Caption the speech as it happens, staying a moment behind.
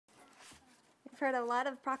heard a lot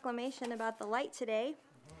of proclamation about the light today,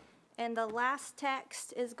 and the last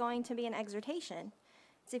text is going to be an exhortation.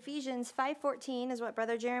 It's Ephesians 5:14 is what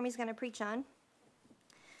Brother Jeremy's going to preach on. It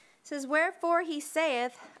says, "Wherefore he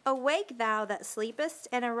saith, Awake thou that sleepest,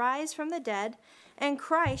 and arise from the dead, and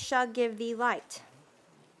Christ shall give thee light."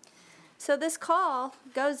 So this call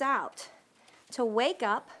goes out to wake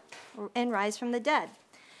up and rise from the dead.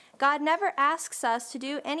 God never asks us to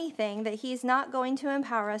do anything that he's not going to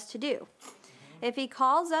empower us to do. If he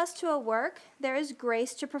calls us to a work, there is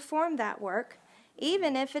grace to perform that work,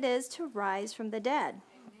 even if it is to rise from the dead.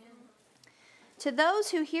 Amen. To those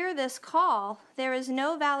who hear this call, there is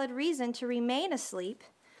no valid reason to remain asleep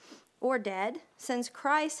or dead, since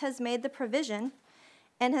Christ has made the provision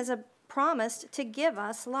and has promised to give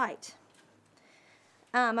us light.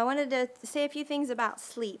 I wanted to say a few things about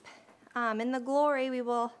sleep. In the glory, we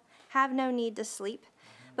will have no need to sleep.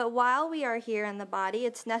 But while we are here in the body,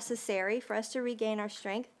 it's necessary for us to regain our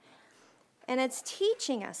strength. And it's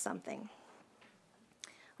teaching us something.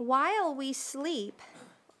 While we sleep,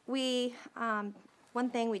 one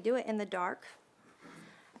thing, we do it in the dark.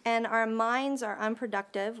 And our minds are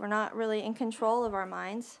unproductive. We're not really in control of our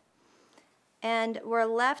minds. And we're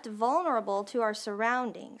left vulnerable to our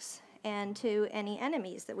surroundings and to any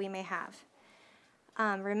enemies that we may have.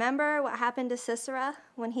 Remember what happened to Sisera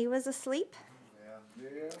when he was asleep?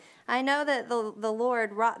 Yeah. I know that the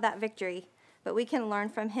Lord wrought that victory, but we can learn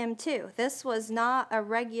from him too. This was not a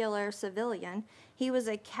regular civilian. He was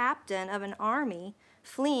a captain of an army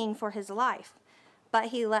fleeing for his life. But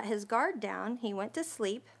he let his guard down. He went to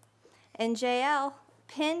sleep, and Jael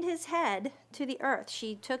pinned his head to the earth.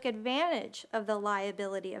 She took advantage of the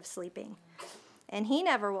liability of sleeping, and he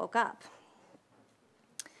never woke up.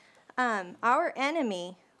 Our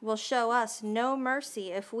enemy will show us no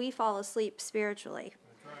mercy if we fall asleep spiritually.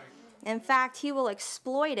 That's right. In fact, he will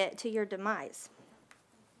exploit it to your demise.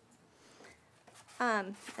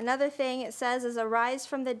 Another thing it says is arise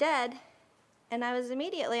from the dead. And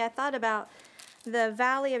I thought about the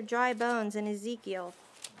valley of dry bones in Ezekiel.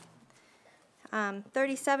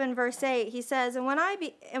 37 verse 8, he says, And when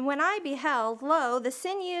I beheld, lo, the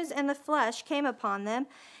sinews and the flesh came upon them,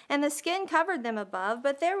 and the skin covered them above,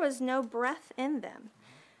 but there was no breath in them.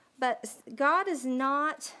 But God is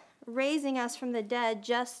not raising us from the dead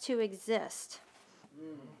just to exist.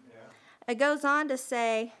 It goes on to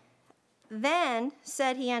say, Then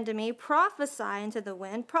said he unto me, Prophesy unto the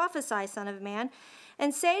wind, prophesy, son of man,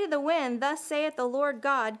 and say to the wind, Thus saith the Lord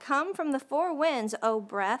God, Come from the four winds, O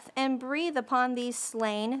breath, and breathe upon these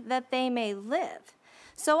slain, that they may live.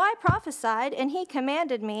 So I prophesied, and he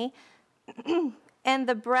commanded me, and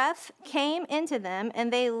the breath came into them,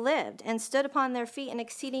 and they lived, and stood upon their feet an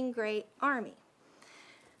exceeding great army.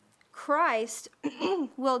 Christ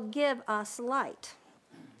will give us light.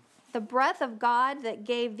 The breath of God that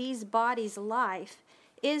gave these bodies life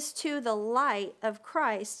is to the light of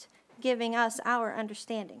Christ giving us our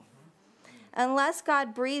understanding. Unless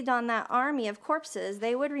God breathed on that army of corpses,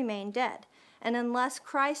 they would remain dead. And unless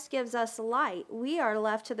Christ gives us light, we are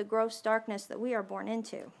left to the gross darkness that we are born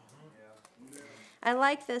into. I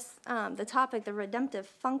like this, the topic, the redemptive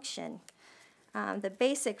function. The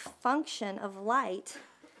basic function of light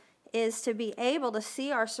is to be able to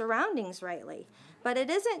see our surroundings rightly. But it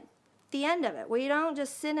isn't the end of it. We don't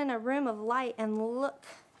just sit in a room of light and look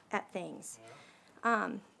at things.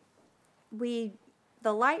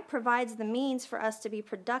 The light provides the means for us to be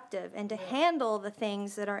productive and to handle the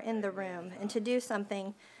things that are in the room and to do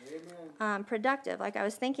something productive. Like I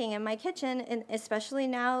was thinking in my kitchen, and especially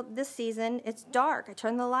now this season, it's dark. I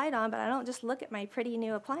turn the light on, but I don't just look at my pretty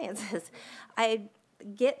new appliances. I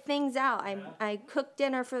get things out. I cook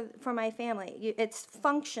dinner for my family. It's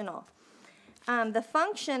functional. The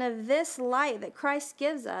function of this light that Christ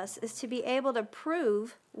gives us is to be able to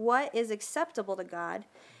prove what is acceptable to God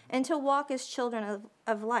and to walk as children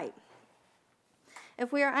of light.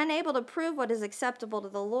 If we are unable to prove what is acceptable to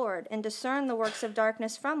the Lord and discern the works of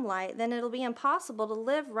darkness from light, then it'll be impossible to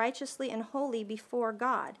live righteously and holy before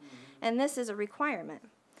God. And this is a requirement.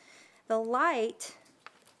 The light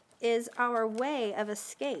is our way of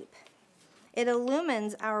escape. It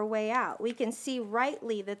illumines our way out. We can see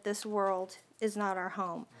rightly that this world is not our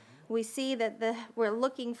home. We see that we're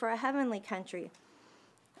looking for a heavenly country.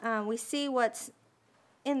 We see what's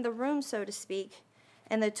in the room, so to speak,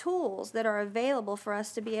 and the tools that are available for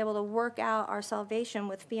us to be able to work out our salvation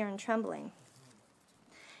with fear and trembling.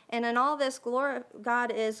 And in all this,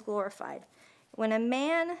 God is glorified. When a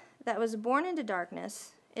man that was born into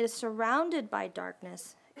darkness is surrounded by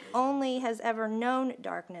darkness, only has ever known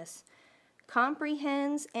darkness,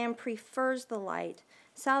 comprehends and prefers the light,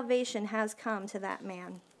 salvation has come to that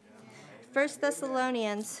man. 1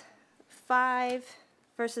 Thessalonians 5,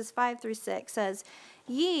 verses 5 through 6 says,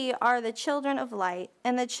 "Ye are the children of light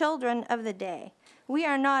and the children of the day. We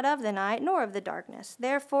are not of the night nor of the darkness.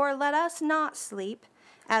 Therefore let us not sleep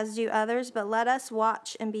as do others, but let us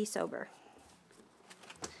watch and be sober."